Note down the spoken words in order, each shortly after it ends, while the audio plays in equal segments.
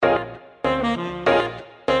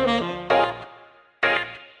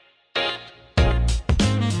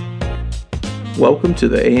Welcome to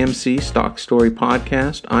the AMC Stock Story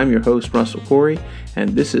Podcast. I'm your host, Russell Corey, and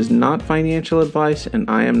this is not financial advice, and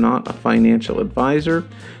I am not a financial advisor.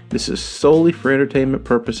 This is solely for entertainment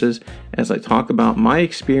purposes as I talk about my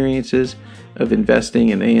experiences of investing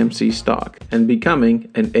in AMC stock and becoming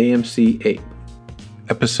an AMC ape.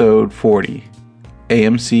 Episode 40,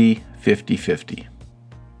 AMC 50/50.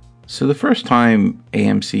 So the first time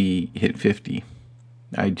AMC hit 50,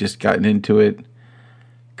 I'd just gotten into it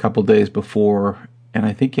couple days before, and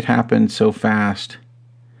I think it happened so fast.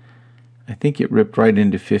 I think it ripped right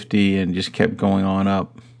into 50 and just kept going on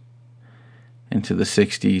up into the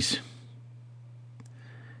 60s.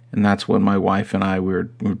 And that's when my wife and I we were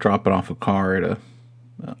dropping off a car at a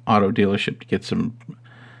auto dealership to get some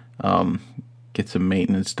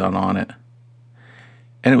maintenance done on it.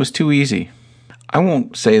 And it was too easy. I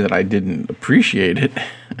won't say that I didn't appreciate it.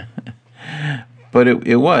 But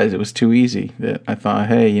it was too easy that I thought,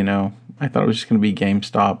 hey, I thought it was just going to be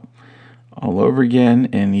GameStop all over again.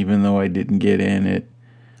 And even though I didn't get in at,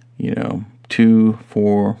 $2,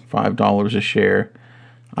 $4, $5 a share,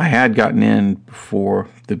 I had gotten in before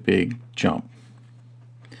the big jump.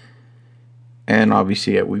 And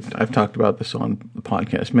obviously, I've talked about this on the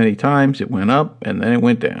podcast many times. It went up and then it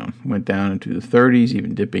went down. Went down into the 30s,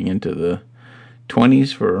 even dipping into the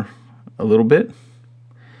 20s for a little bit.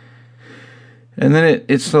 And then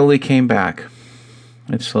it slowly came back.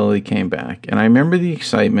 And I remember the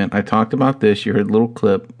excitement. I talked about this. You heard a little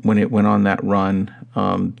clip when it went on that run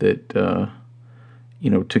that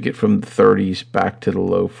took it from the 30s back to the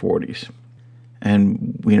low 40s.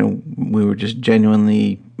 And, we were just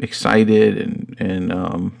genuinely excited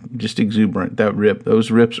and just exuberant.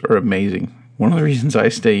 Those rips are amazing. One of the reasons I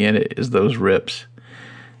stay in it is those rips.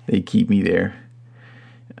 They keep me there.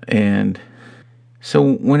 And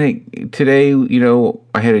so today,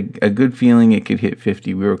 I had a good feeling it could hit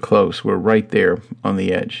 50. We were close. We were right there on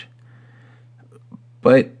the edge.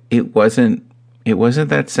 But it wasn't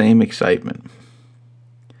that same excitement.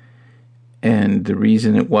 And the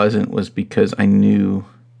reason it wasn't was because I knew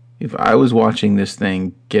if I was watching this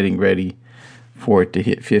thing getting ready for it to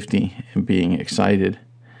hit 50 and being excited,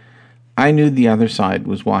 I knew the other side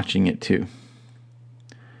was watching it too.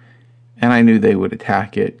 And I knew they would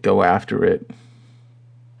attack it, go after it,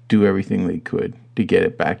 do everything they could to get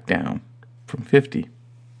it back down from 50.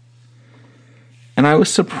 And I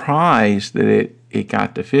was surprised that it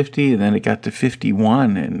got to 50 and then it got to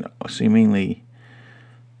 51, and seemingly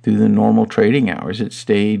through the normal trading hours it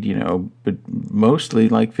stayed, but mostly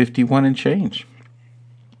like 51 and change.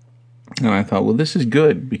 And I thought, well, this is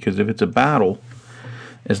good, because if it's a battle,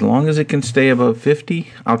 as long as it can stay above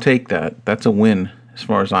 50, I'll take that. That's a win as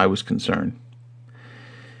far as I was concerned.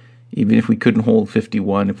 Even if we couldn't hold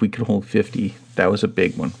 51, if we could hold 50, that was a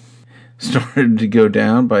big one. Started to go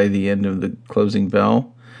down by the end of the closing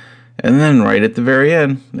bell. And then right at the very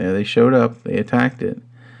end, there they showed up. They attacked it.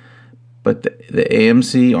 But the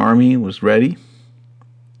AMC army was ready.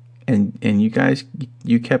 And you guys,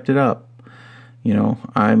 you kept it up.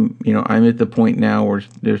 I'm at the point now where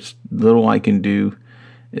there's little I can do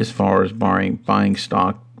as far as buying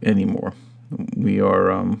stock anymore. We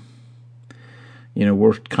are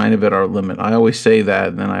we're kind of at our limit. I always say that,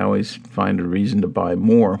 and then I always find a reason to buy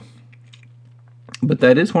more. But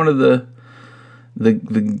that is one of the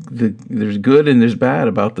there's good and there's bad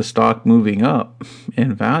about the stock moving up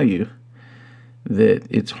in value, that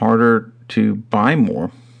it's harder to buy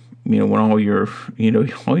more. When all your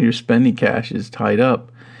spending cash is tied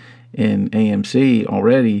up in AMC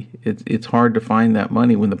already, it's hard to find that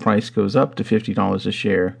money when the price goes up to $50 a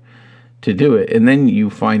share to do it. And then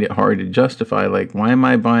you find it hard to justify, like, why am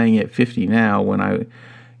I buying at 50 now when I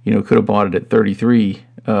could have bought it at 33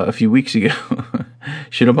 a few weeks ago?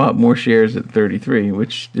 Should have bought more shares at 33,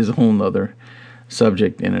 which is a whole nother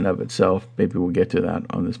subject in and of itself. Maybe we'll get to that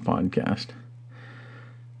on this podcast.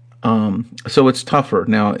 So it's tougher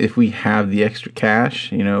now. If we have the extra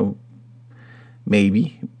cash,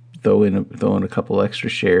 maybe throw in a couple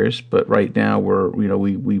extra shares. But right now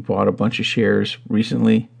we bought a bunch of shares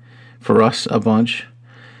recently. For us, a bunch,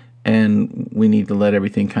 and we need to let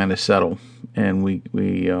everything kind of settle, and we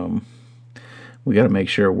got to make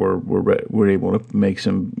sure we're able to make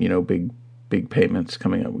some big payments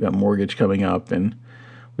coming up. We got mortgage coming up, and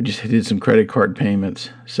we just did some credit card payments.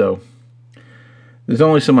 So there's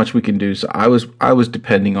only so much we can do. So I was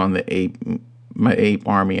depending on my ape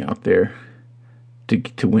army out there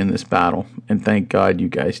to win this battle, and thank God you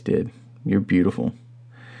guys did. You're beautiful.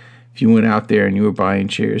 If you went out there and you were buying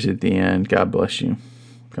shares at the end, God bless you.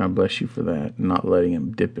 God bless you for that, not letting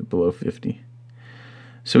them dip it below 50.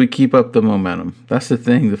 So we keep up the momentum. That's the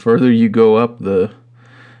thing. The further you go up the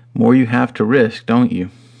more you have to risk, don't you?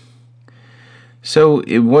 So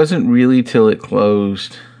it wasn't really till it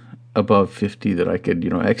closed above 50 that I could,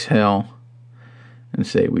 exhale and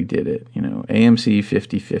say we did it. AMC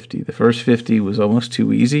 50-50. The first 50 was almost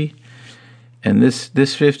too easy. And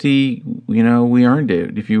this 50, we earned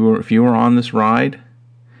it. If you were on this ride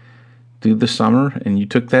through the summer and you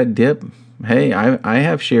took that dip, hey, I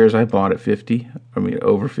have shares I bought at 50.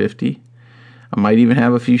 Over 50. I might even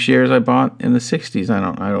have a few shares I bought in the 60s.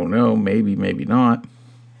 I don't know. Maybe not.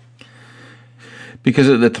 Because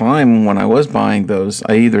at the time when I was buying those,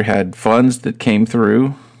 I either had funds that came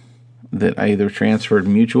through, that I either transferred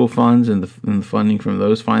mutual funds and the funding from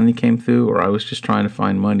those finally came through, or I was just trying to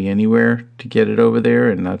find money anywhere to get it over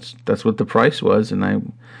there, and that's what the price was. And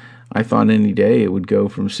I thought any day it would go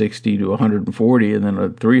from 60 to 140, and then a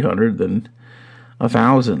 300, then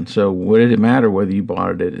 1,000. So what did it matter whether you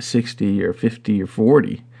bought it at 60 or 50 or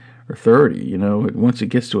 40 or 30? Once it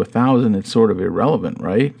gets to 1,000, it's sort of irrelevant,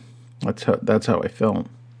 right? That's how I felt.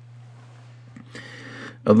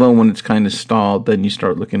 Although when it's kind of stalled, then you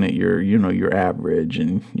start looking at your average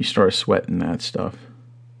and you start sweating that stuff.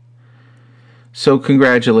 So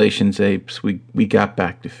congratulations, apes. We got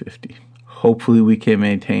back to 50. Hopefully we can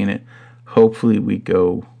maintain it. Hopefully we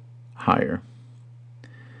go higher.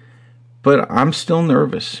 But I'm still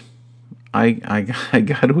nervous. I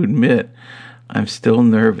got to admit, I'm still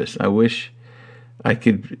nervous. I wish I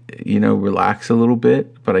could, relax a little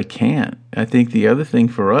bit, but I can't. I think the other thing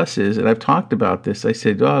for us is, and I've talked about this, I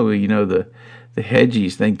said, the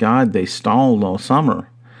hedgies, thank God they stalled all summer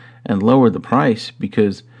and lowered the price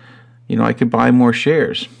because, I could buy more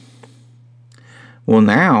shares. Well,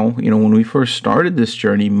 now, when we first started this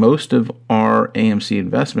journey, most of our AMC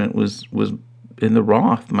investment was in the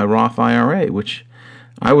Roth, my Roth IRA, which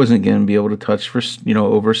I wasn't going to be able to touch for,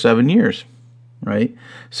 over 7 years. Right,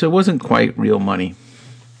 so it wasn't quite real money,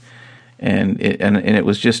 and it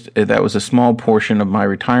was just that was a small portion of my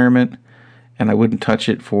retirement, and I wouldn't touch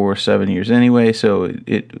it for 7 years anyway. So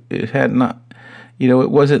it had not, it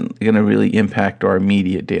wasn't going to really impact our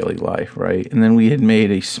immediate daily life, right? And then we had made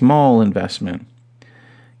a small investment,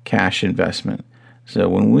 cash investment. So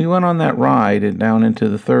when we went on that ride and down into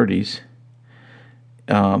the 30s,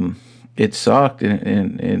 it sucked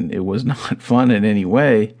and it was not fun in any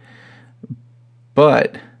way.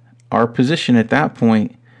 But our position at that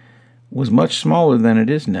point was much smaller than it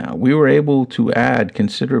is now. We were able to add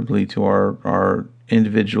considerably to our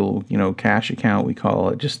individual, cash account, we call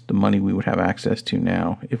it, just the money we would have access to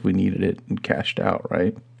now if we needed it and cashed out,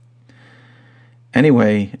 right?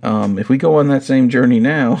 Anyway, if we go on that same journey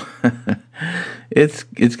now, it's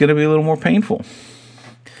going to be a little more painful.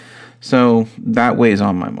 So that weighs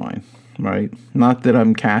on my mind, right? Not that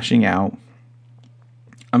I'm cashing out.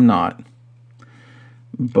 I'm not.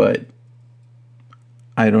 But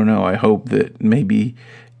I don't know. I hope that maybe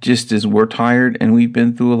just as we're tired and we've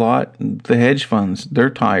been through a lot, the hedge funds,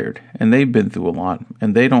 they're tired and they've been through a lot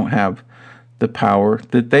and they don't have the power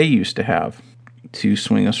that they used to have to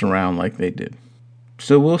swing us around like they did.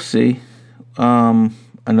 So we'll see.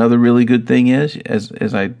 Another really good thing is,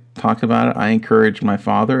 as I talked about it, I encouraged my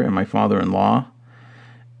father and my father-in-law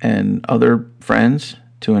and other friends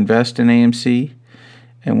to invest in AMC.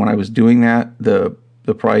 And when I was doing that, the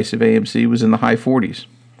price of AMC was in the high 40s.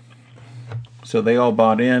 So they all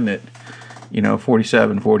bought in at,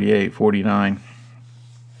 47, 48, 49.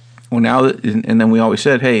 Well, now, and then we always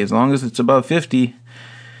said, hey, as long as it's above 50,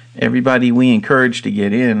 everybody we encourage to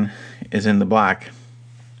get in is in the black.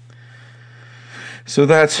 So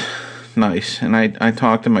that's nice. And I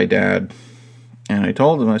talked to my dad, and I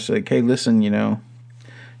told him, I said, hey, listen, you're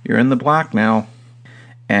in the black now.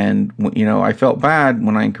 And, I felt bad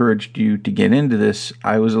when I encouraged you to get into this.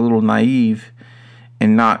 I was a little naive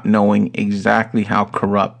in not knowing exactly how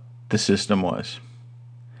corrupt the system was.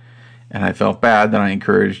 And I felt bad that I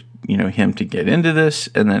encouraged, him to get into this,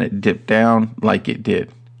 and then it dipped down like it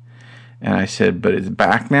did. And I said, but it's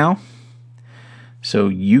back now. So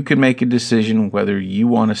you can make a decision whether you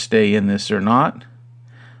want to stay in this or not.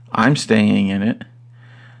 I'm staying in it,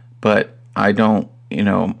 but I don't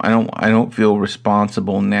feel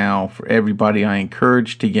responsible now for everybody I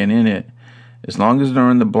encourage to get in it, as long as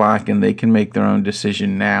they're in the black and they can make their own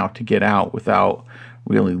decision now to get out without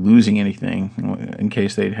really losing anything in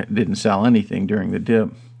case they didn't sell anything during the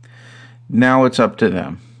dip. Now it's up to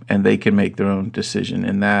them and they can make their own decision,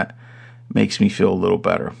 and that makes me feel a little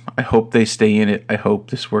better. I hope they stay in it. I hope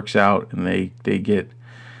this works out and they get,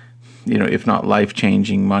 if not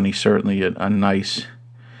life-changing money, certainly a nice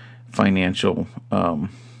financial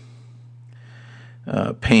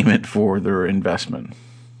payment for their investment.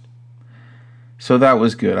 So that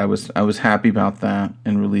was good. I was happy about that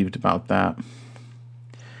and relieved about that.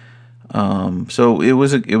 So it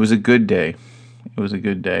was a good day. It was a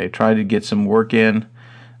good day. Tried to get some work in.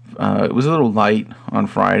 It was a little light on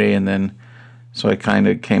Friday, and then so I kind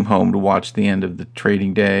of came home to watch the end of the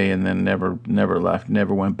trading day, and then never left.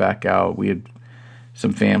 Never went back out. We had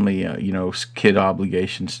some family, kid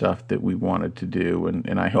obligation stuff that we wanted to do,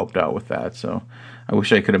 and I helped out with that. So I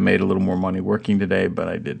wish I could have made a little more money working today, but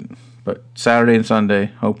I didn't. But Saturday and Sunday,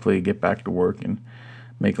 hopefully get back to work and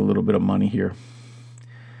make a little bit of money here.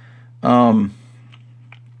 One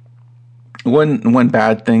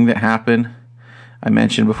bad thing that happened, I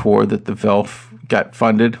mentioned before that the VELF got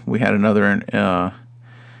funded. We had another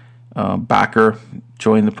backer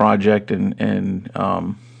join the project, and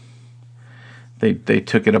they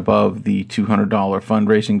took it above the $200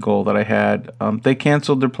 fundraising goal that I had. They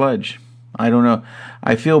canceled their pledge. I don't know.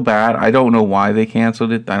 I feel bad. I don't know why they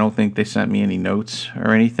canceled it. I don't think they sent me any notes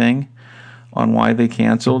or anything on why they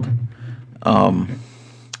canceled. I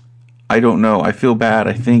don't know. I feel bad.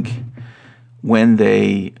 I think when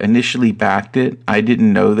they initially backed it, I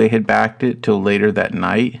didn't know they had backed it till later that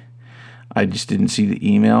night. I just didn't see the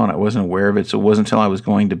email, and I wasn't aware of it. So it wasn't until I was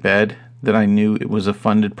going to bed that I knew it was a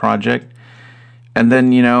funded project. And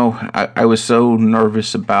then, I was so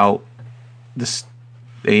nervous about this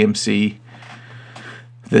AMC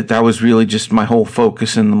that was really just my whole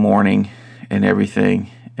focus in the morning and everything.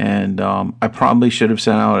 And I probably should have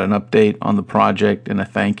sent out an update on the project and a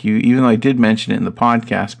thank you, even though I did mention it in the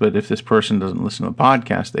podcast. But if this person doesn't listen to the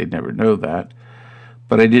podcast, they'd never know that.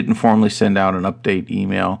 But I didn't formally send out an update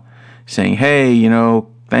email saying, hey,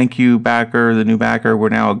 thank you, backer, the new backer. We're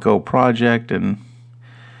now a Go project. And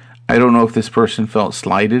I don't know if this person felt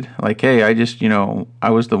slighted. Like, hey, I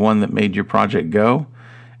was the one that made your project go,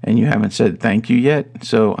 and you haven't said thank you yet.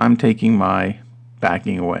 So I'm taking my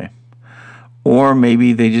backing away. Or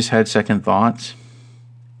maybe they just had second thoughts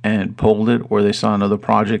and pulled it, or they saw another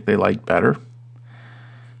project they liked better.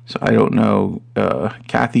 So I don't know.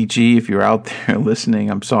 Kathy G, if you're out there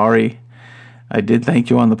listening, I'm sorry. I did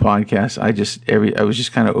thank you on the podcast. I was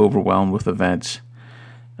just kind of overwhelmed with events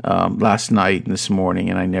last night and this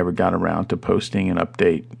morning, and I never got around to posting an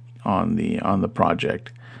update on the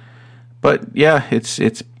project. But yeah,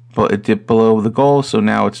 it dipped below the goal, so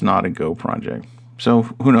now it's not a Go project. So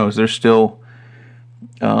who knows? There's still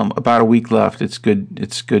about a week left. It's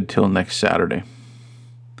good till next Saturday.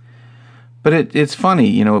 But it's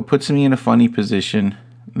funny, it puts me in a funny position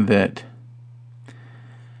that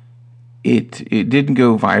it didn't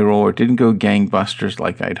go viral or it didn't go gangbusters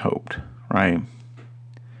like I'd hoped, right?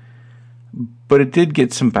 But it did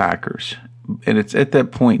get some backers, and it's at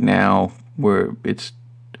that point now where it's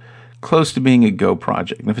close to being a Go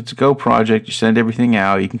project. And if it's a Go project, you send everything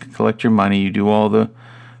out, you can collect your money, you do all the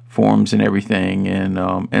forms and everything, and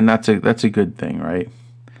that's a good thing, right?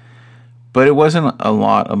 But it wasn't a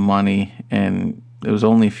lot of money, and it was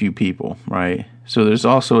only a few people, right? So there's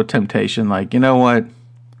also a temptation, like, you know what?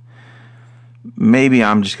 Maybe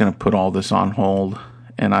I'm just going to put all this on hold,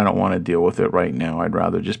 and I don't want to deal with it right now. I'd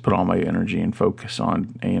rather just put all my energy and focus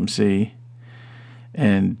on AMC.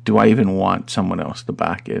 And do I even want someone else to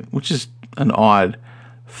back it? Which is an odd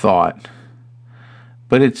thought.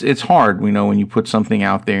 But it's hard, when you put something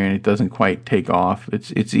out there and it doesn't quite take off.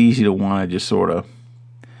 It's easy to want to just sort of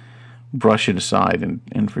brush it aside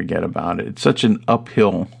and forget about it. It's such an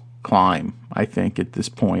uphill climb, I think, at this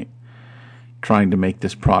point, trying to make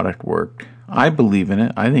this product work. I believe in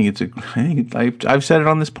it. I've said it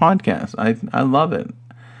on this podcast. I love it.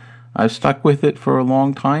 I've stuck with it for a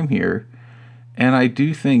long time here, and I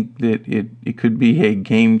do think that it could be a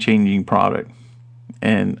game-changing product.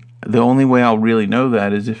 And the only way I'll really know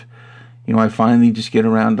that is if, I finally just get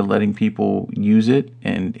around to letting people use it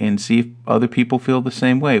and see if other people feel the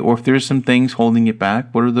same way, or if there's some things holding it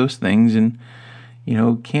back. What are those things? And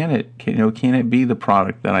can it be the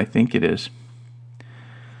product that I think it is?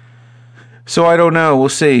 So I don't know. We'll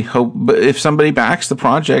see. But if somebody backs the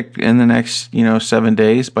project in the next 7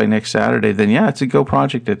 days by next Saturday, then yeah, it's a Go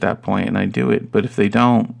project at that point, and I do it. But if they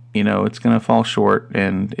don't, it's going to fall short,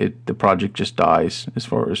 and the project just dies as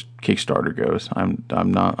far as Kickstarter goes.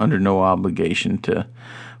 I'm not under no obligation to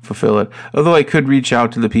fulfill it. Although I could reach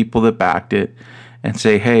out to the people that backed it and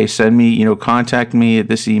say, hey, send me, contact me at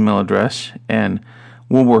this email address, and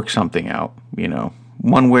we'll work something out.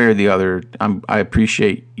 One way or the other. I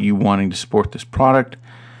appreciate you wanting to support this product,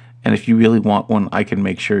 and if you really want one, I can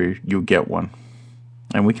make sure you'll get one,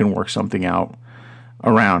 and we can work something out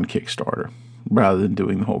around Kickstarter rather than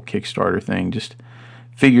doing the whole Kickstarter thing. Just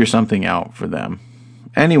figure something out for them.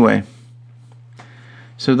 Anyway,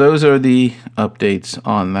 So those are the updates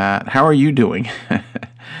on that. How are you doing?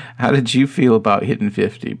 How did you feel about hitting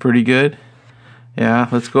 50? Pretty good? Yeah,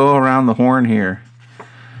 let's go around the horn here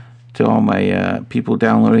to all my people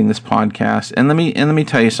downloading this podcast. And let me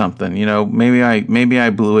tell you something. You know, maybe I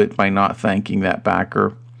blew it by not thanking that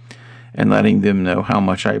backer and letting them know how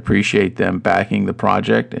much I appreciate them backing the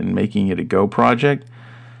project and making it a go project.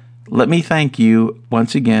 Let me thank you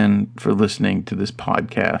once again for listening to this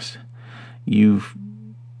podcast. You've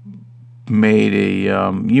made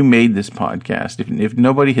you made this podcast. If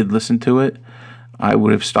nobody had listened to it, I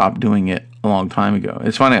would have stopped doing it a long time ago.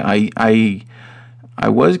 It's funny. I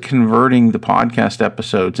was converting the podcast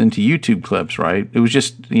episodes into YouTube clips, right? It was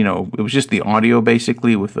just the audio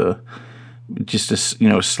basically with a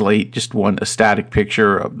slate, a static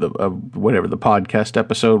picture of whatever the podcast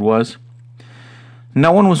episode was.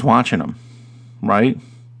 No one was watching them, right?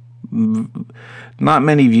 Not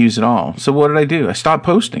many views at all. So what did I do? I stopped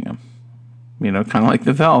posting them. You know, kind of like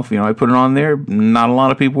the Valve. You know, I put it on there. Not a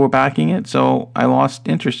lot of people were backing it, so I lost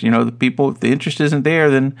interest. You know, if the interest isn't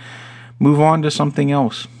there, then move on to something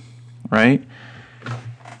else, right?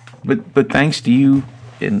 But thanks to you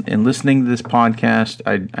in listening to this podcast,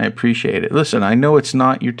 I appreciate it. Listen, I know it's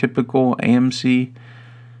not your typical AMC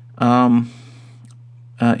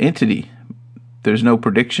entity. There's no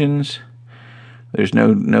predictions. There's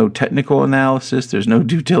no technical analysis. There's no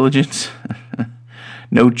due diligence.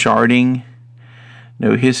 No charting.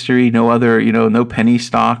 No history. No other, no penny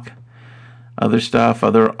stock. Other stuff.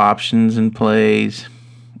 Other options and plays.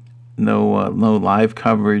 No live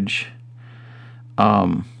coverage.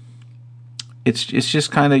 It's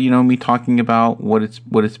just kind of, me talking about what it's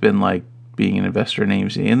been like being an investor in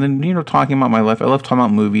AMC, and then talking about my life. I love talking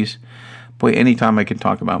about movies. Boy, anytime I can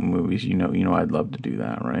talk about movies, I'd love to do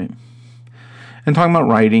that, right? And talking about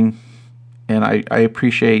writing, and I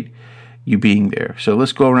appreciate you being there. So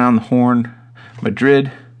let's go around the horn.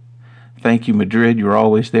 Madrid, thank you, Madrid. You're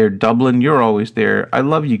always there. Dublin, you're always there. I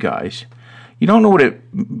love you guys. You don't know what it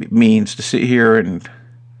means to sit here in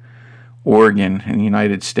Oregon in the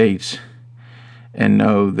United States and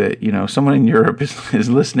know that, someone in Europe is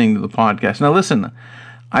listening to the podcast. Now, listen,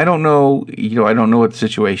 I don't know, I don't know what the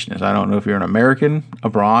situation is. I don't know if you're an American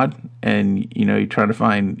abroad and, you're trying to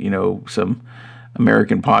find, some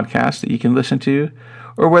American podcasts that you can listen to,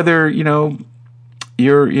 or whether, you're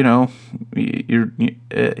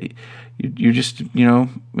just,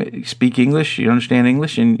 speak English, you understand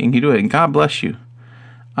English, and you do it. And God bless you.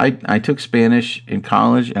 I took Spanish in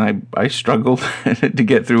college, and I struggled to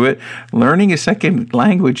get through it. Learning a second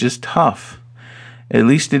language is tough. At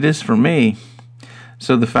least it is for me.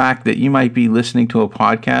 So the fact that you might be listening to a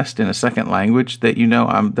podcast in a second language that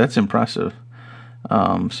that's impressive.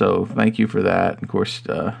 So thank you for that. Of course,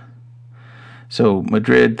 so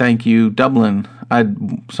Madrid, thank you. Dublin,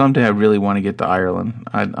 someday I really want to get to Ireland.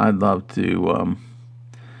 I'd love to.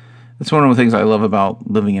 It's one of the things I love about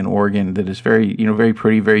living in Oregon, that is very, very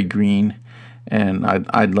pretty, very green, and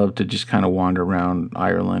I'd love to just kind of wander around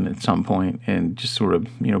Ireland at some point and just sort of,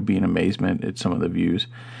 be in amazement at some of the views.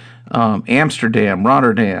 Amsterdam,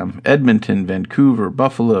 Rotterdam, Edmonton, Vancouver,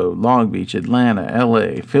 Buffalo, Long Beach, Atlanta,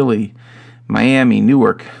 LA, Philly, Miami,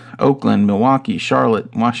 Newark, Oakland, Milwaukee,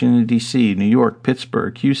 Charlotte, Washington, D.C., New York,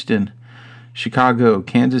 Pittsburgh, Houston, Chicago,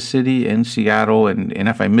 Kansas City, and Seattle. And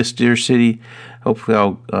if I missed your city, hopefully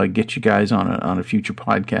I'll get you guys on a future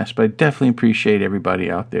podcast. But I definitely appreciate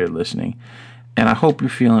everybody out there listening. And I hope you're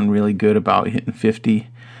feeling really good about hitting 50.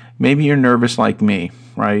 Maybe you're nervous like me,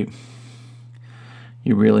 right?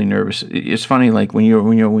 You're really nervous. It's funny, like when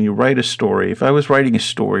you write a story. If I was writing a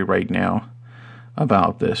story right now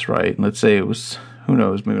about this, right? Let's say it was, who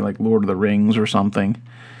knows, maybe like Lord of the Rings or something.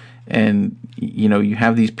 And, you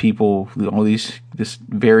have these people, this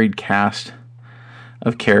varied cast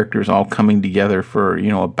of characters all coming together for,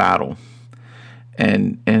 a battle.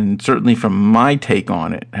 And certainly from my take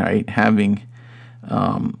on it, right, having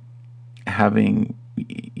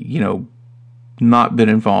not been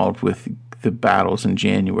involved with the battles in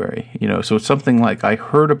January, so it's something like I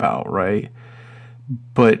heard about, right?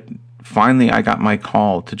 But finally I got my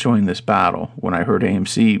call to join this battle when I heard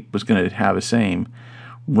AMC was going to have the same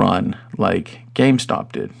run like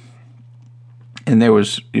GameStop did. And it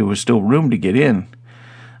was still room to get in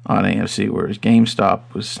on AMC, whereas GameStop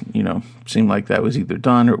was, seemed like that was either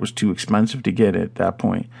done or it was too expensive to get at that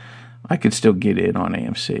point. I could still get in on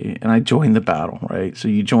AMC, and I joined the battle, right? So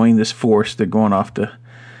you join this force, they're going off to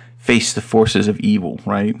face the forces of evil,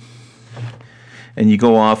 right? And you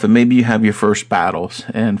go off, and maybe you have your first battles,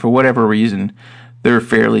 and for whatever reason, they're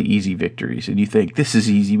fairly easy victories, and you think, this is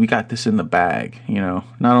easy, we got this in the bag,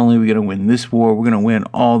 Not only are we going to win this war, we're going to win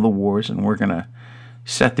all the wars, and we're going to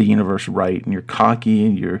set the universe right, and you're cocky,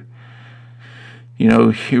 and you're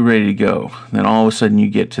ready to go. Then all of a sudden you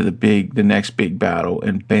get to the next big battle,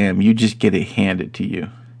 and bam, you just get it handed to you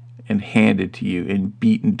and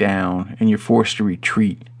beaten down, and you're forced to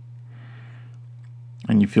retreat.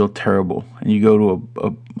 And you feel terrible, and you go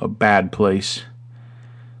to a bad place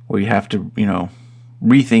where you have to,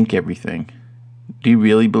 rethink everything. Do you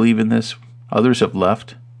really believe in this? Others have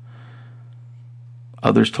left.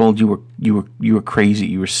 Others told you were crazy,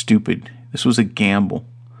 you were stupid. This was a gamble.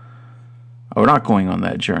 We're not going on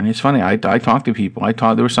that journey. It's funny. I talked to people.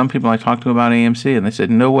 There were some people I talked to about AMC, and they said,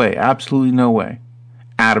 "No way, absolutely no way."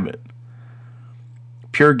 Adamant.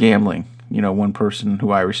 Pure gambling. One person who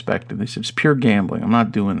I respected, they said, "It's pure gambling. I'm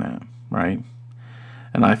not doing that." Right?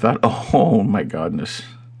 And I thought, oh my goodness.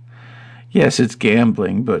 Yes, it's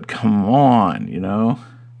gambling, but come on,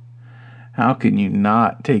 How can you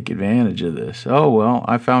not take advantage of this? Oh, well,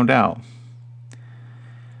 I found out.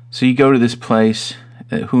 So you go to this place,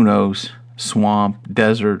 who knows, swamp,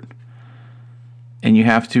 desert, and you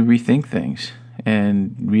have to rethink things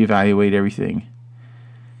and reevaluate everything.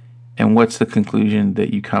 And what's the conclusion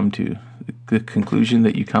that you come to? The conclusion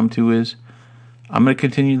that you come to is, I'm going to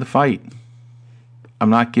continue the fight. I'm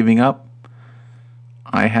not giving up.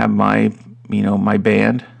 I have my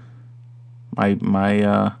band,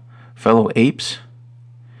 my fellow apes,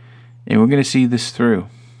 and we're going to see this through.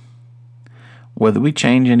 Whether we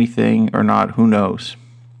change anything or not, who knows?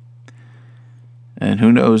 And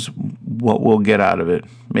who knows what we'll get out of it.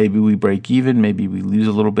 Maybe we break even, maybe we lose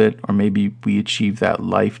a little bit, or maybe we achieve that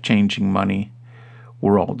life-changing money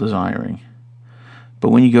we're all desiring. But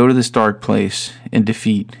when you go to this dark place and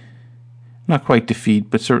defeat, not quite defeat,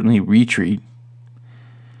 but certainly retreat,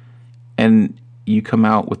 and you come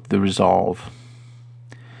out with the resolve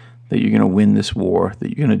that you're going to win this war, that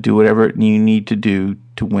you're going to do whatever you need to do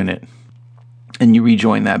to win it, and you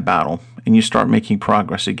rejoin that battle, and you start making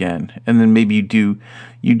progress again, and then maybe you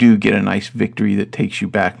do get a nice victory that takes you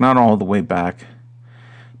back, not all the way back,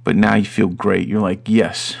 but now you feel great. You're like,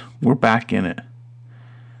 yes, we're back in it.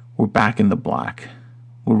 We're back in the black.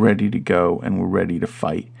 We're ready to go, and we're ready to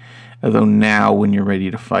fight. Although now, when you're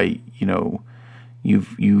ready to fight, you're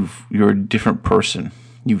a different person.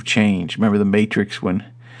 You've changed. Remember the Matrix when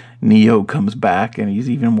Neo comes back, and he's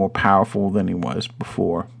even more powerful than he was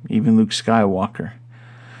before. Even Luke Skywalker.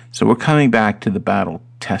 So we're coming back to the battle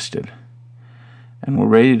tested, and we're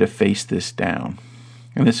ready to face this down.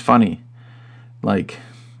 And it's funny, like,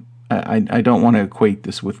 I don't want to equate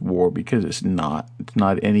this with war because it's not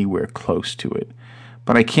anywhere close to it.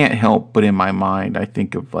 But I can't help but in my mind I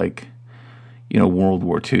think of World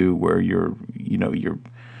War II, where you're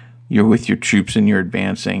with your troops and you're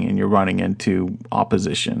advancing and you're running into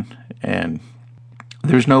opposition, and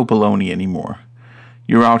there's no baloney anymore.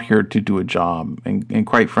 You're out here to do a job, and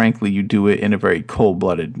quite frankly, you do it in a very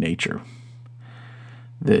cold-blooded nature.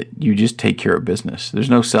 That you just take care of business. There's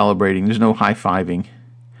no celebrating. There's no high-fiving.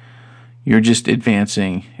 You're just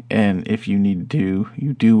advancing, and if you need to,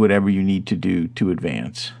 you do whatever you need to do to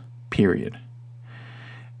advance, period.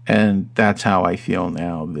 And that's how I feel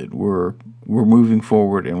now, that we're moving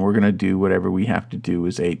forward, and we're going to do whatever we have to do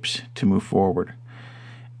as apes to move forward.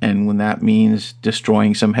 And when that means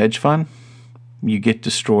destroying some hedge fund, you get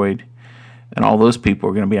destroyed, and all those people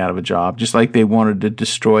are going to be out of a job, just like they wanted to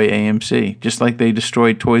destroy AMC, just like they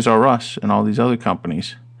destroyed Toys R Us and all these other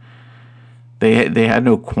companies. They had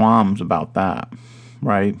no qualms about that,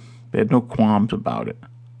 right? They had no qualms about it.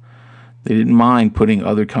 They didn't mind putting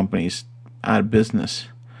other companies out of business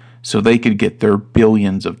so they could get their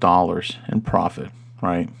billions of dollars in profit,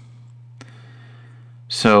 right?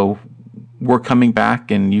 So we're coming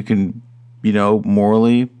back, and you can,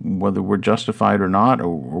 morally, whether we're justified or not,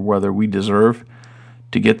 or whether we deserve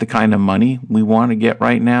to get the kind of money we want to get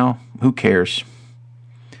right now, who cares?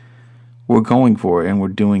 We're going for it, and we're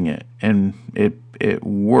doing it. And at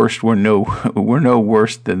worst, we're no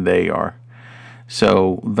worse than they are.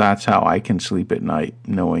 So that's how I can sleep at night,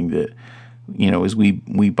 knowing that, as we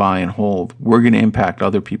buy and hold, we're going to impact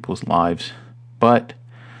other people's lives. But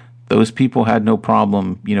those people had no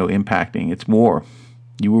problem, impacting. It's war.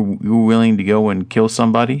 You were willing to go and kill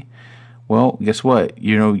somebody. Well, guess what?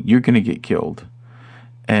 You're going to get killed,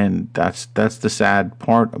 and that's the sad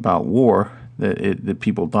part about war. That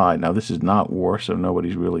people die. Now, this is not war, so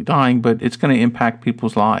nobody's really dying, but it's going to impact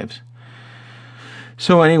people's lives.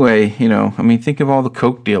 So anyway, think of all the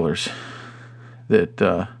coke dealers that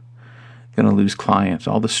going to lose clients,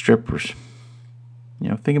 all the strippers.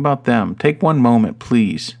 Think about them. Take one moment,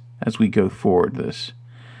 please, as we go forward this.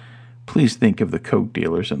 Please think of the coke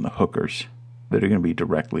dealers and the hookers that are going to be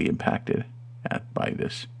directly impacted by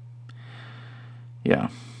this. Yeah.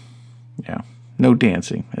 No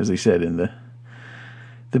dancing, as they said in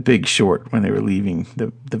the Big Short when they were leaving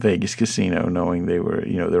the Vegas casino, knowing they were,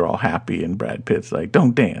 they're all happy, and Brad Pitt's like,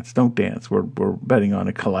 don't dance. We're betting on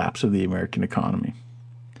a collapse of the American economy.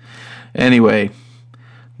 Anyway,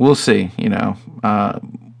 we'll see.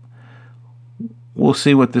 We'll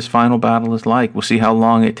see what this final battle is like. We'll see how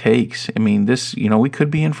long it takes. I mean, this, we could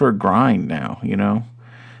be in for a grind now.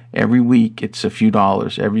 Every week it's a few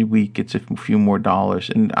dollars. Every week it's a few more dollars,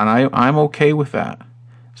 and I'm okay with that.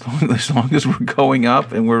 As long as we're going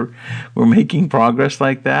up and we're making progress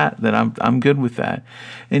like that, then I'm good with that.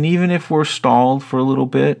 And even if we're stalled for a little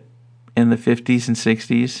bit in the 50s and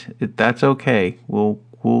 60s, that's okay.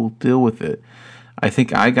 We'll deal with it. I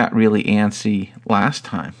think I got really antsy last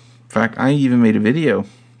time. In fact, I even made a video.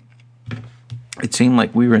 It seemed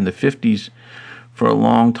like we were in the 50s for a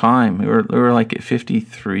long time. We were like at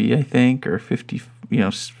 53, I think, or 50,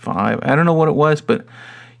 5. I don't know what it was, but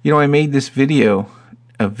I made this video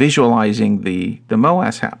of visualizing the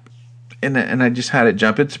MOAS hap, and I just had it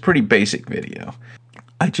jump. It's a pretty basic video.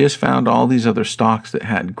 I just found all these other stocks that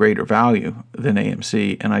had greater value than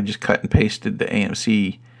AMC, and I just cut and pasted the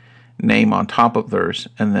AMC name on top of theirs,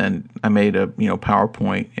 and then I made a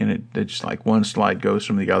PowerPoint, and it just like one slide goes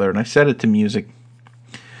from the other, and I set it to music,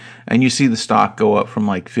 and you see the stock go up from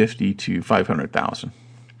like 50 to 500,000.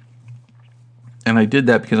 And I did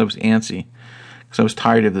that because I was antsy, because I was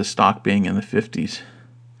tired of the stock being in the 50s.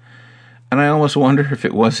 And I almost wonder if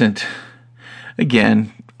it wasn't,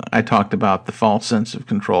 again, I talked about the false sense of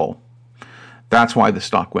control. That's why the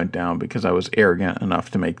stock went down, because I was arrogant enough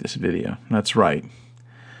to make this video. That's right.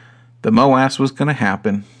 The MOAS was going to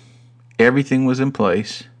happen. Everything was in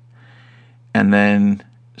place. And then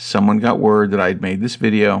someone got word that I'd made this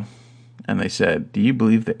video, and they said, do you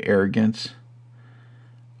believe the arrogance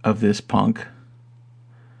of this punk?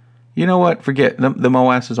 You know what? Forget. The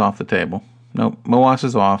MOAS is off the table. No, MOAS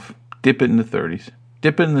is off. Dip it in the 30s.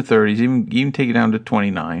 Even take it down to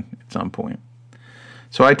 29 at some point.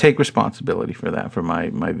 So I take responsibility for that, for my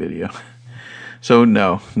video. So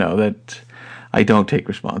no, that I don't take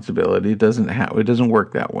responsibility. It doesn't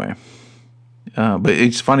work that way. But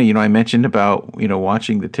it's funny, I mentioned about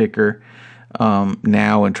watching the ticker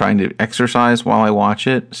now and trying to exercise while I watch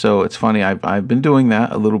it. So it's funny. I've been doing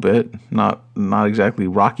that a little bit. Not exactly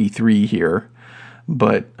Rocky 3 here.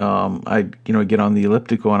 But I get on the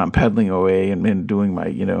elliptical and I'm pedaling away and doing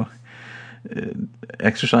my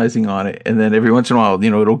exercising on it, and then every once in a while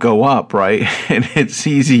it'll go up, right? And it's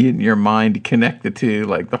easy in your mind to connect the two.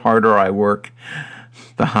 Like the harder I work,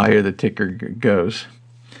 the higher the ticker goes.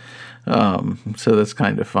 So that's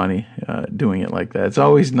kind of funny doing it like that. It's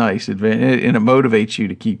always nice, and it motivates you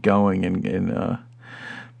to keep going.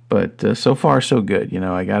 But so far so good.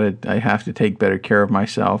 I have to take better care of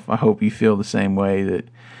myself. I hope you feel the same way, that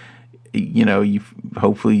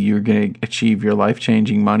hopefully you're going to achieve your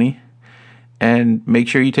life-changing money, and make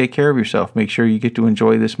sure you take care of yourself. Make sure you get to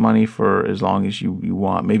enjoy this money for as long as you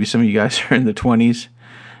want. Maybe some of you guys are in the 20s,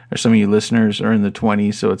 or some of you listeners are in the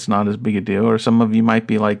 20s, so it's not as big a deal. Or some of you might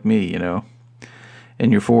be like me, in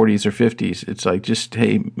your 40s or 50s. It's like, just,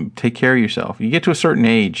 hey, take care of yourself. You get to a certain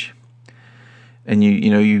age, and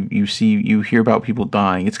you hear about people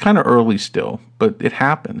dying. It's kind of early still, but it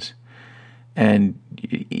happens. And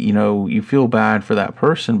you feel bad for that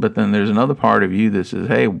person, but then there's another part of you that says,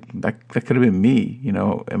 hey, that could have been me.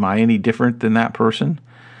 Am I any different than that person?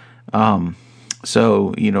 So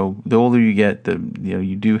the older you get,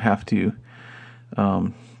 you do have to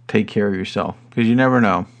take care of yourself, because you never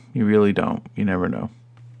know. You really don't. You never know.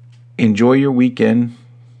 Enjoy your weekend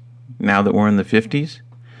now that we're in the 50s.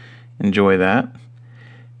 Enjoy that.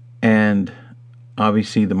 And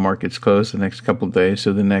obviously the market's closed the next couple of days. So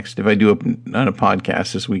if I do a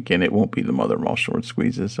podcast this weekend, it won't be the Mother of All Short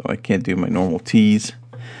Squeezes. So I can't do my normal tease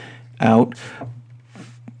out.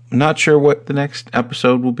 Not sure what the next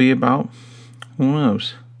episode will be about. Who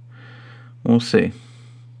knows? We'll see.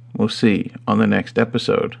 We'll see on the next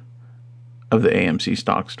episode of the AMC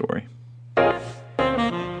Stock Story.